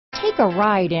Take a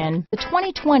ride in the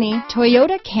 2020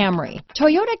 Toyota Camry.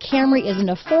 Toyota Camry is an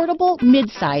affordable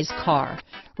midsize car.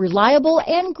 Reliable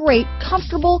and great,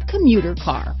 comfortable commuter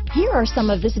car. Here are some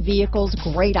of this vehicle's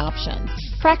great options.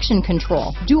 Traction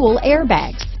control, dual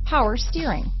airbags, power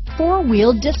steering,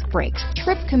 four-wheel disc brakes,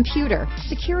 trip computer,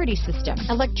 security system,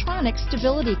 electronic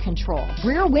stability control,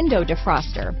 rear window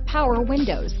defroster, power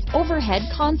windows, overhead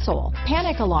console,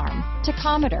 panic alarm,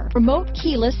 tachometer, remote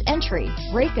keyless entry,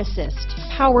 brake assist,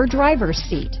 power driver's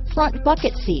seat, front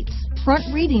bucket seats, front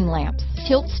reading lamps,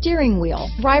 tilt steering wheel,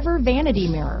 driver vanity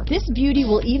mirror. This beauty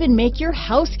will even make your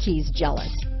house keys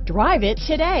jealous. Drive it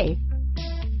today.